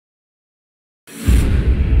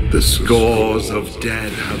The scores of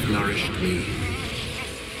dead have nourished me.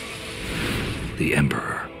 The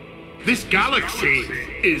Emperor. This galaxy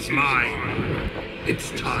is mine.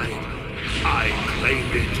 It's time I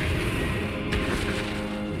claimed it.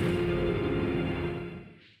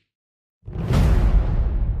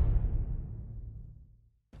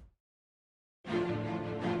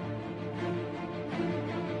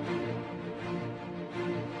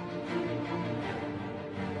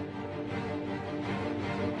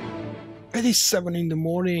 It is 7 in the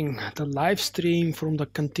morning. The live stream from the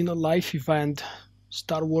Cantina Live event,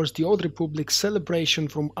 Star Wars The Old Republic Celebration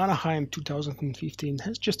from Anaheim 2015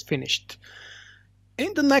 has just finished.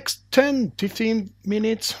 In the next 10-15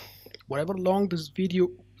 minutes, whatever long this video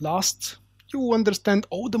lasts, you will understand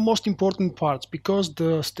all the most important parts, because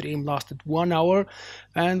the stream lasted 1 hour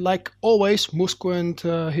and like always Musco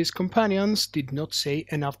and his companions did not say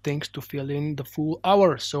enough things to fill in the full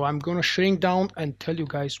hour, so I'm gonna shrink down and tell you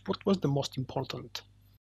guys what was the most important.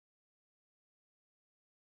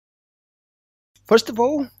 First of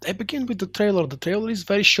all, I begin with the trailer. The trailer is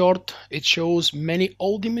very short. It shows many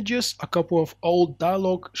old images, a couple of old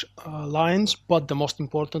dialogue lines, but the most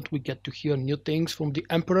important, we get to hear new things from the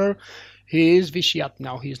Emperor. He is Vishyat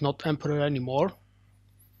now. He is not Emperor anymore,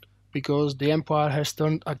 because the Empire has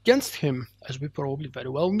turned against him, as we probably very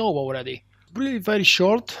well know already. Really very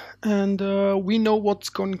short, and we know what's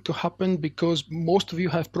going to happen because most of you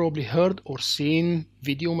have probably heard or seen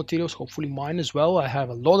video materials, hopefully mine as well. I have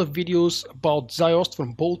a lot of videos about Ziost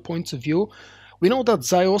from both points of view. We know that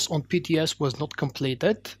Zios on PTS was not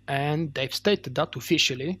completed, and they've stated that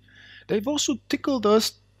officially. They've also tickled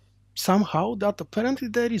us somehow that apparently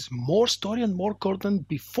there is more story and more content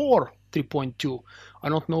before 3.2. I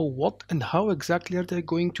don't know what and how exactly are they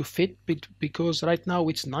going to fit, because right now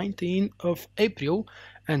it's 19th of April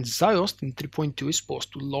and Ziost in 3.2 is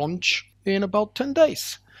supposed to launch in about 10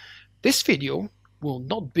 days. This video will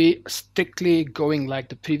not be strictly going like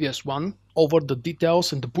the previous one over the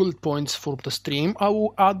details and the bullet points for the stream. I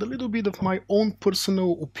will add a little bit of my own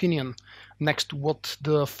personal opinion next to what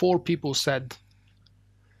the 4 people said.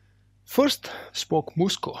 First spoke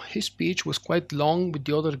Musco. His speech was quite long, with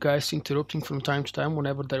the other guys interrupting from time to time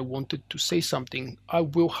whenever they wanted to say something. I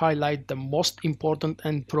will highlight the most important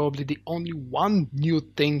and probably the only one new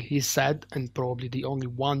thing he said, and probably the only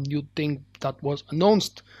one new thing that was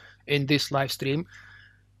announced in this live stream.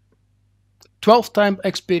 12-time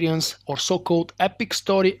experience, or so-called Epic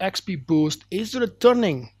Story XP boost, is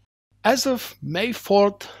returning. As of May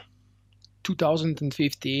 4th,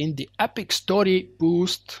 2015, the Epic Story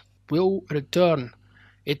boost will return.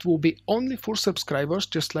 It will be only for subscribers,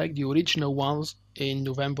 just like the original ones in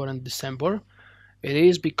November and December. It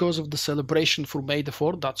is because of the celebration for May the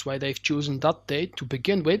 4th, that's why they've chosen that date to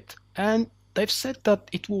begin with, and they've said that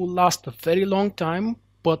it will last a very long time,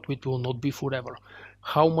 but it will not be forever.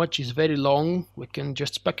 How much is very long? We can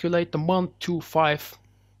just speculate. A month, 2, 5,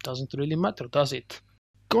 doesn't really matter, does it?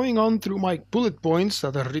 Going on through my bullet points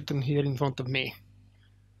that are written here in front of me.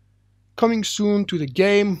 Coming soon to the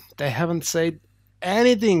game, they haven't said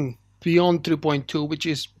anything beyond 3.2, which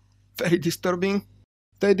is very disturbing.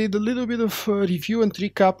 They did a little bit of a review and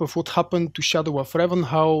recap of what happened to Shadow of Revan,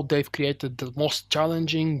 how they've created the most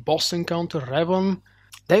challenging boss encounter, Revan.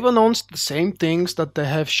 They've announced the same things that they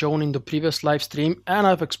have shown in the previous live stream, and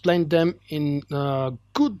I've explained them in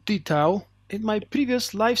good detail in my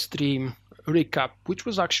previous live stream recap, which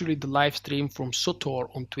was actually the live stream from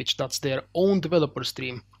SWTOR on Twitch. That's their own developer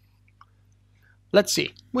stream. Let's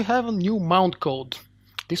see, we have a new mount code.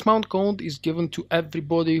 This mount code is given to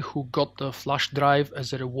everybody who got the flash drive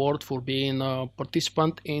as a reward for being a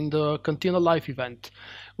participant in the Cantina Live event.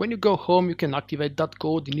 When you go home, you can activate that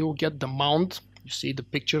code and you'll get the mount. You see the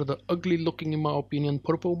picture, the ugly looking, in my opinion,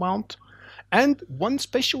 purple mount. And one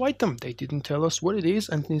special item, they didn't tell us what it is,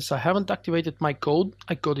 and since I haven't activated my code,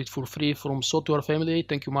 I got it for free from SWTOR family,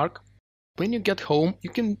 thank you Mark. When you get home, you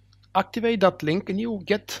can activate that link and you will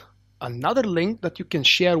get another link that you can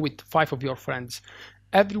share with 5 of your friends.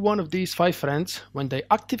 Every one of these 5 friends, when they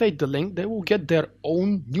activate the link, they will get their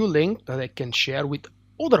own new link that they can share with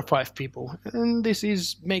other 5 people. And this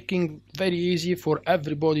is making very easy for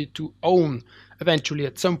everybody to own, eventually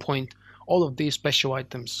at some point, all of these special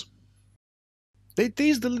items. They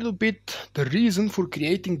teased a little bit the reason for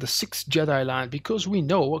creating the 6th Jedi line, because we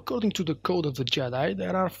know, according to the code of the Jedi,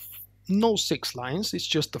 there are no 6 lines, it's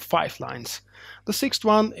just the 5 lines. The 6th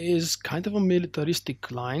one is kind of a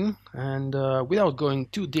militaristic line, and without going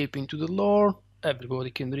too deep into the lore,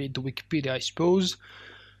 everybody can read the Wikipedia, I suppose.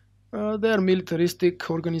 They're a militaristic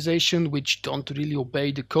organization which don't really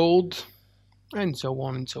obey the code, and so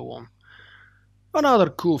on and so on. Another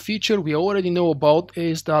cool feature we already know about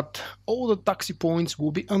is that all the taxi points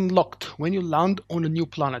will be unlocked when you land on a new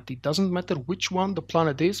planet. It doesn't matter which one the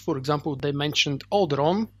planet is. For example, they mentioned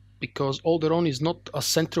Alderaan because Alderaan is not a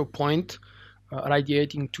central point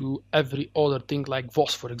radiating to every other thing like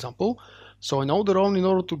Voss, for example. So in Alderaan, in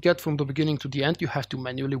order to get from the beginning to the end, you have to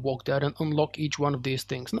manually walk there and unlock each one of these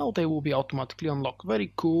things. Now they will be automatically unlocked.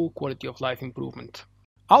 Very cool quality of life improvement.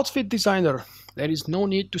 Outfit designer. There is no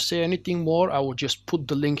need to say anything more. I will just put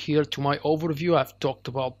the link here to my overview. I've talked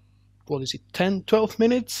about, 10-12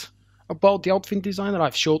 minutes about the outfit designer.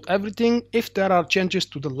 I've showed everything. If there are changes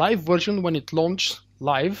to the live version when it launched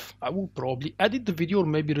live, I will probably edit the video or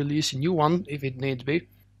maybe release a new one if it needs be.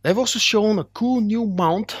 They've also shown a cool new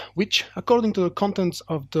mount, which according to the contents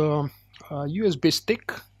of the USB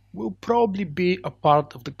stick, will probably be a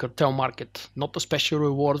part of the cartel market, not a special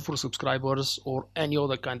reward for subscribers or any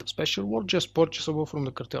other kind of special reward, just purchasable from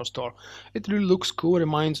the cartel store. It really looks cool,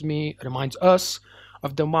 reminds us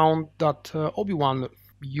of the mount that Obi-Wan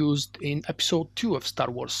used in episode 2 of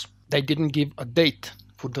Star Wars. They didn't give a date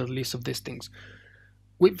for the release of these things.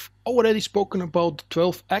 We've already spoken about the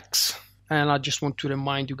 12X, and I just want to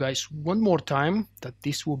remind you guys one more time that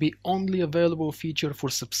this will be only available feature for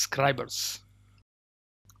subscribers.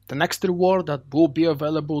 The next reward that will be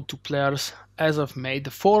available to players as of May the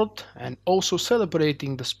 4th and also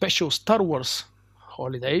celebrating the special Star Wars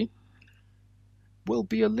holiday will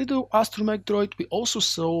be a little astromech droid. We also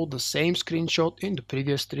saw the same screenshot in the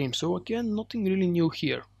previous stream, so again, nothing really new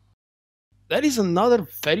here. There is another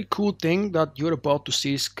very cool thing that you're about to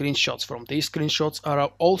see screenshots from. These screenshots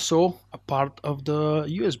are also a part of the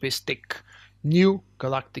USB stick. New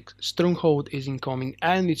Galactic Stronghold is incoming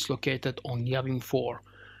and it's located on Yavin 4.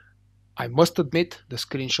 I must admit, the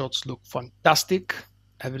screenshots look fantastic.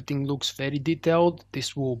 Everything looks very detailed.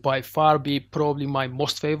 This will by far be probably my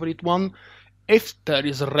most favorite one. If there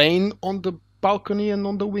is rain on the balcony and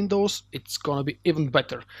on the windows, it's gonna be even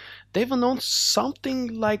better. They've announced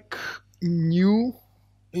something like new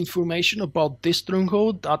information about this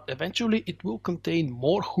stronghold, that eventually it will contain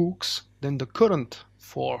more hooks than the current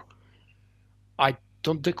 4. I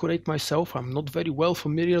don't decorate myself. I'm not very well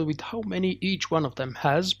familiar with how many each one of them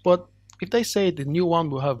has, but if they say the new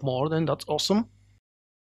one will have more, then that's awesome.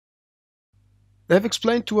 They've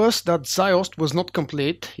explained to us that Ziost was not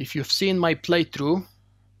complete. If you've seen my playthrough,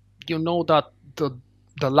 you know that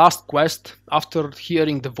the last quest, after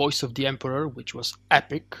hearing the voice of the Emperor, which was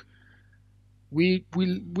epic, we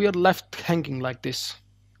are left hanging like this,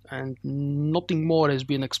 and nothing more has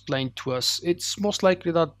been explained to us. It's most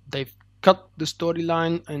likely that they've cut the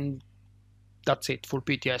storyline and that's it for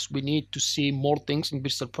PTS. We need to see more things and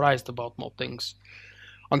be surprised about more things.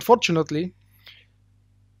 Unfortunately,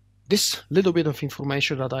 this little bit of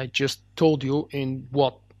information that I just told you in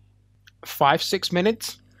 5-6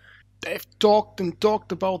 minutes, they've talked and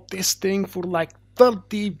talked about this thing for like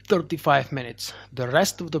 30-35 minutes. The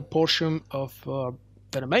rest of the portion of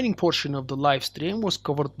the remaining portion of the live stream was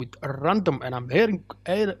covered with random, and I'm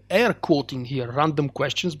air quoting here, random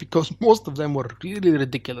questions, because most of them were really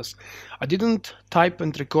ridiculous. I didn't type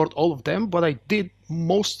and record all of them, but I did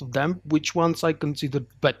most of them, which ones I considered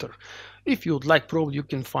better. If you'd like, probably you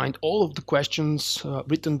can find all of the questions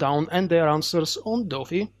written down and their answers on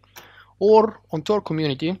Dofi or on SWTOR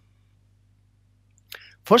Community.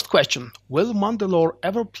 First question, will Mandalore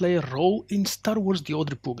ever play a role in Star Wars The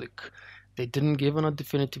Old Republic? They didn't give a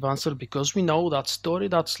definitive answer because we know that story,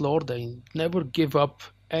 that's lore. They never give up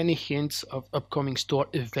any hints of upcoming SWTOR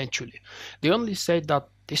eventually. They only said that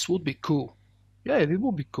this would be cool. Yeah, it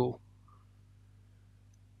would be cool.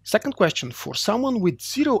 Second question, for someone with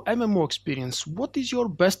zero MMO experience, what is your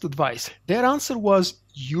best advice? Their answer was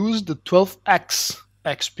use the 12X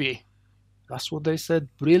XP. That's what they said.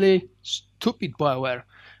 Really stupid, Bioware.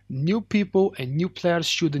 New people and new players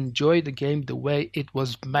should enjoy the game the way it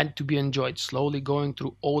was meant to be enjoyed, slowly going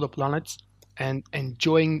through all the planets and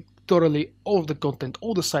enjoying thoroughly all of the content,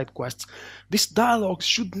 all the side quests. These dialogues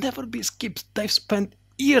should never be skipped. They've spent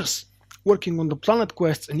years working on the planet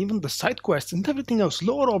quests and even the side quests and everything else,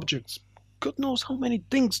 lore objects. God knows how many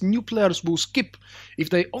things new players will skip if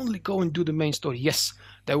they only go and do the main story. Yes,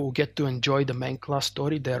 they will get to enjoy the main class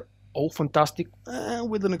story. They're all fantastic,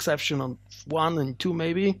 with an exception on 1 and 2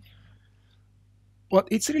 maybe. But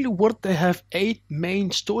it's really worth they have 8 main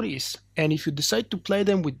stories, and if you decide to play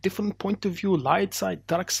them with different point of view, light side,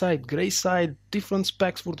 dark side, gray side, different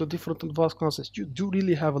specs for the different advanced classes, you do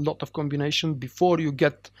really have a lot of combination before you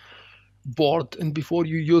get bored and before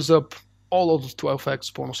you use up all of the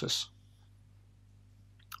 12X bonuses.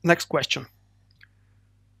 Next question.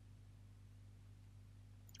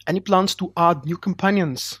 Any plans to add new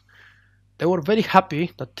companions? They were very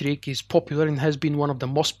happy that Trick is popular and has been one of the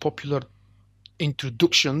most popular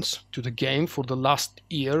introductions to the game for the last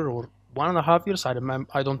year or 1.5 years.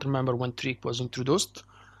 I don't remember when Trick was introduced.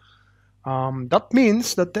 That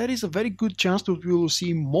means that there is a very good chance that we will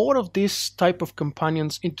see more of this type of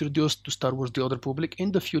companions introduced to Star Wars: The Old Republic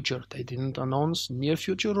in the future. They didn't announce near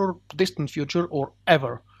future or distant future or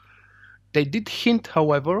ever. They did hint,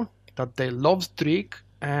 however, that they love Trick,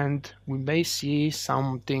 and we may see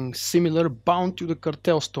something similar bound to the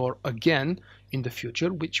Cartel store again in the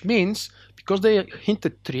future, which means, because they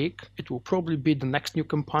hinted Trick, it will probably be the next new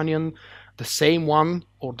companion, the same one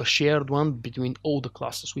or the shared one between all the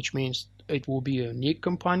classes, which means it will be a unique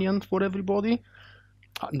companion for everybody.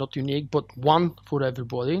 Not unique, but one for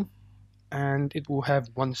everybody, and it will have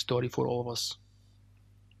one story for all of us.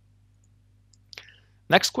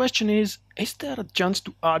 Next question is there a chance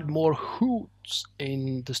to add more hoods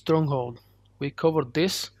in the Stronghold? We covered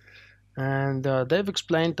this, and they've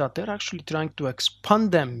explained that they're actually trying to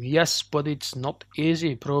expand them. Yes, but it's not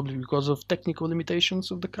easy, probably because of technical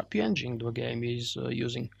limitations of the crappy engine the game is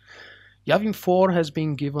using. Yavin 4 has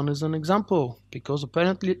been given as an example, because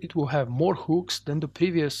apparently it will have more hooks than the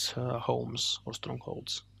previous homes or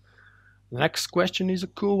strongholds. The next question is a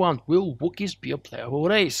cool one. Will Wookiees be a playable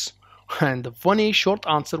race? And the funny short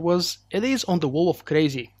answer was, it is on the wall of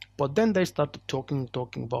crazy. But then they started talking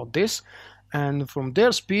about this, and from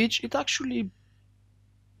their speech it actually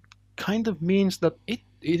kind of means that it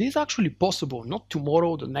is actually possible. Not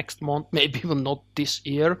tomorrow, the next month, maybe even not this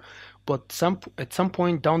year, but at some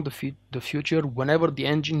point down the future, whenever the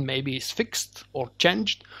engine maybe is fixed or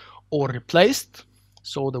changed or replaced,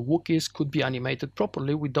 so the Wookiees could be animated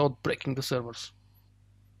properly without breaking the servers.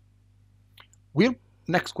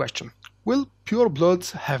 Next question. Will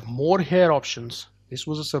purebloods have more hair options? This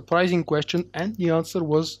was a surprising question, and the answer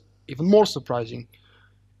was even more surprising.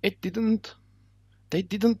 They didn't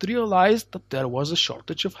realize that there was a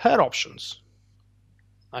shortage of hair options.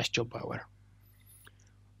 Nice job, Bioware.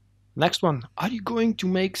 Next one. Are you going to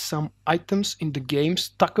make some items in the game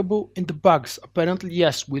stackable in the bugs? Apparently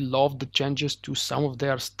yes, we love the changes to some of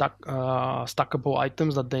their stackable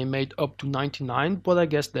items that they made up to 99, but I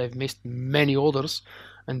guess they've missed many others,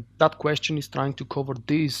 and that question is trying to cover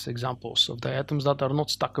these examples of the items that are not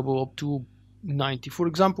stackable up to 90. For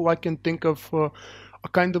example, I can think of a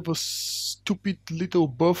kind of a stupid little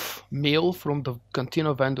buff meal from the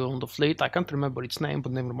Cantina vendor on the fleet. I can't remember its name,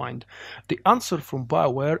 but never mind. The answer from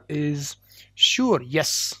Bioware is sure,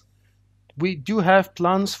 yes. We do have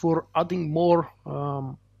plans for adding more.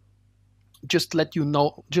 Just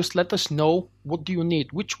let us know what do you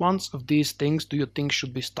need. Which ones of these things do you think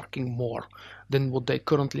should be stacking more than what they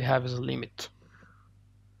currently have as a limit?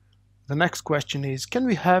 The next question is, can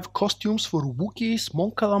we have costumes for Wookiees,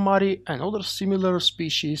 Mon Calamari and other similar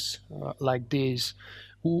species like these,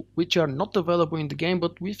 which are not available in the game,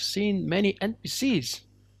 but we've seen many NPCs?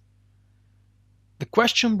 The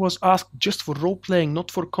question was asked just for role-playing,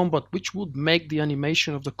 not for combat, which would make the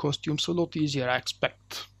animation of the costumes a lot easier, I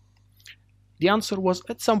expect. The answer was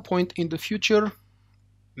at some point in the future.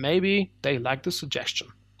 Maybe they like the suggestion.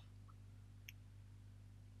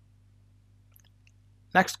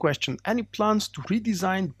 Next question. Any plans to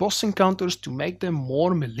redesign boss encounters to make them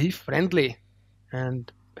more melee friendly?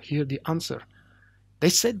 And here the answer. They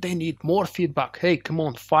said they need more feedback. Hey, come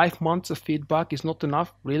on, 5 months of feedback is not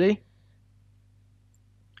enough, really?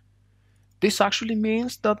 This actually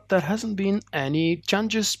means that there hasn't been any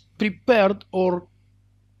changes prepared or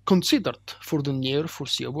considered for the near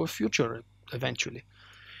foreseeable future eventually.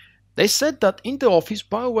 They said that in the office,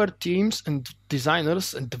 Bioware teams and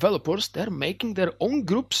designers and developers, they're making their own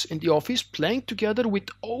groups in the office playing together with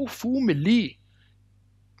full melee.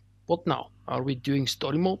 What now? Are we doing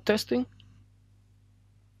story mode testing?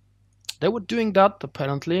 They were doing that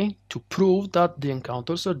apparently to prove that the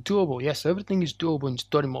encounters are doable. Yes, everything is doable in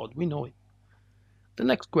story mode, we know it. The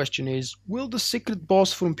next question is, will the secret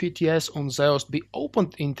boss from PTS on Zeus be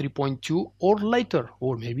opened in 3.2 or later,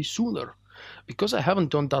 or maybe sooner? Because I haven't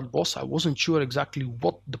done that boss, I wasn't sure exactly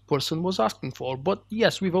what the person was asking for, but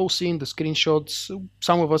yes, we've all seen the screenshots.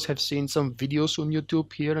 Some of us have seen some videos on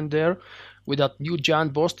YouTube here and there with that new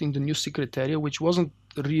giant boss in the new secret area, which wasn't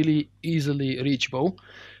really easily reachable.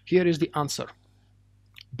 Here is the answer.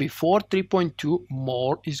 Before 3.2,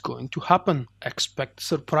 more is going to happen. Expect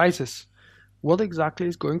surprises. What exactly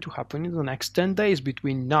is going to happen in the next 10 days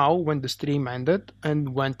between now, when the stream ended, and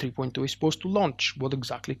when 3.2 is supposed to launch? What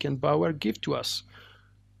exactly can Bioware give to us?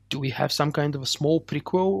 Do we have some kind of a small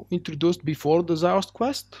prequel introduced before the Zeus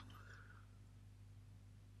quest?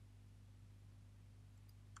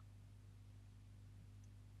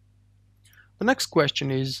 The next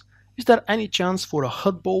question is Is there any chance for a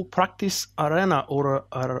hardball practice arena or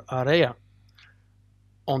a area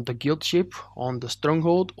on the guild ship, on the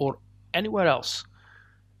stronghold, or anywhere else?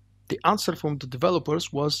 The answer from the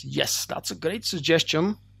developers was yes, that's a great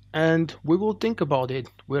suggestion, and we will think about it.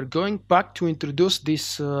 We're going back to introduce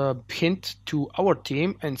this hint to our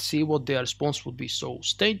team and see what their response would be. So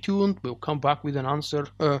stay tuned, we'll come back with an answer,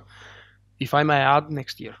 if I may add,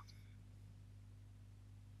 next year.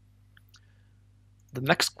 The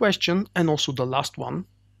next question, and also the last one.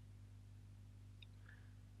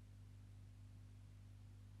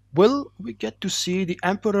 Will we get to see the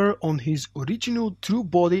Emperor on his original true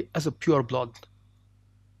body as a pureblood?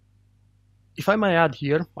 If I may add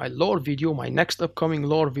here, my lore video, my next upcoming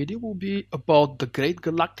lore video will be about the Great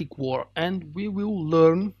Galactic War, and we will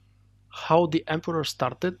learn how the Emperor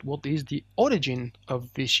started, what is the origin of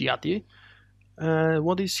Visciati,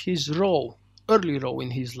 what is his role, early role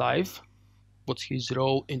in his life, what's his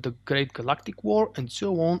role in the Great Galactic War, and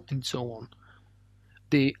so on and so on.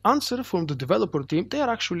 The answer from the developer team, they are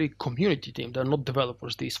actually community team, they're not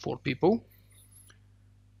developers, these 4 people.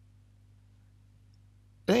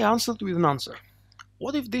 They answered with an answer.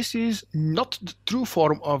 What if this is not the true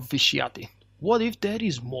form of Visciati? What if there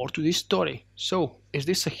is more to this story? So, is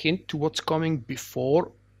this a hint to what's coming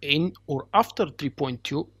before, in, or after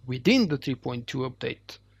 3.2 within the 3.2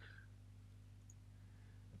 update?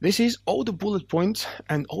 This is all the bullet points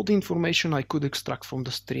and all the information I could extract from the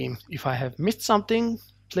stream. If I have missed something,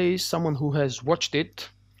 please, someone who has watched it,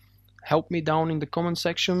 help me down in the comment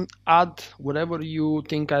section, add whatever you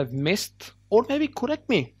think I've missed, or maybe correct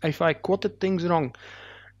me if I quoted things wrong.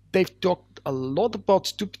 They've talked a lot about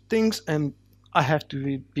stupid things, and I have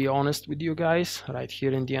to be honest with you guys, right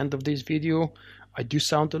here in the end of this video, I do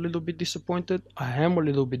sound a little bit disappointed. I am a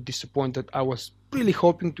little bit disappointed. I was really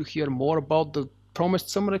hoping to hear more about the promised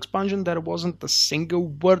summer expansion. There wasn't a single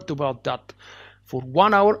word about that. For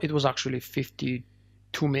 1 hour, it was actually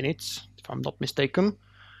 52 minutes, if I'm not mistaken.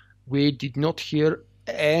 We did not hear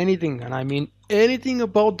anything, and I mean anything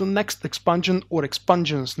about the next expansion or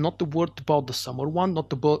expansions. Not a word about the summer one,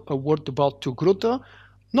 not a word about Togruta,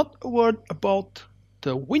 not a word about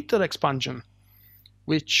the winter expansion,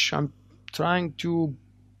 which I'm trying to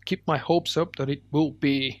keep my hopes up that it will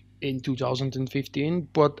be in 2015,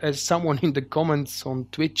 but as someone in the comments on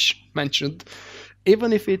Twitch mentioned,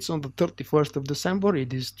 even if it's on the 31st of December,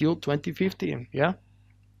 it is still 2015, yeah?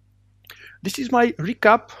 This is my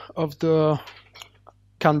recap of the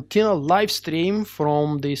Cantina live stream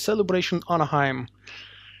from the Celebration Anaheim.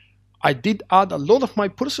 I did add a lot of my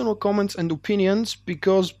personal comments and opinions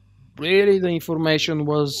because really the information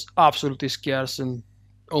was absolutely scarce and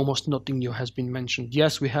almost nothing new has been mentioned.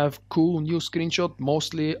 Yes, we have cool new screenshot,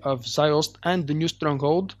 mostly of Ziost and the new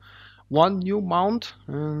stronghold, 1 new mount,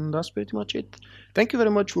 and that's pretty much it. Thank you very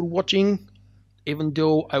much for watching. Even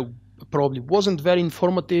though I probably wasn't very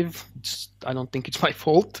informative, I don't think it's my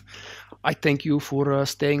fault. I thank you for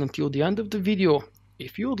staying until the end of the video.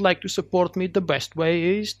 If you would like to support me, the best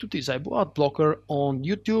way is to disable AdBlocker on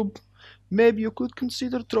YouTube. Maybe you could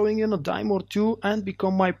consider throwing in a dime or two and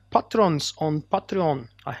become my patrons on Patreon.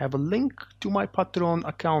 I have a link to my Patreon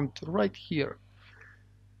account right here.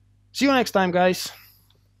 See you next time, guys.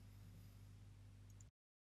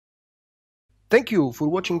 Thank you for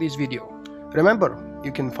watching this video. Remember,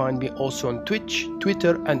 you can find me also on Twitch,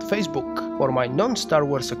 Twitter and Facebook. For my non-Star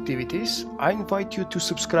Wars activities, I invite you to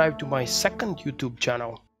subscribe to my second YouTube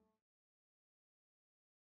channel.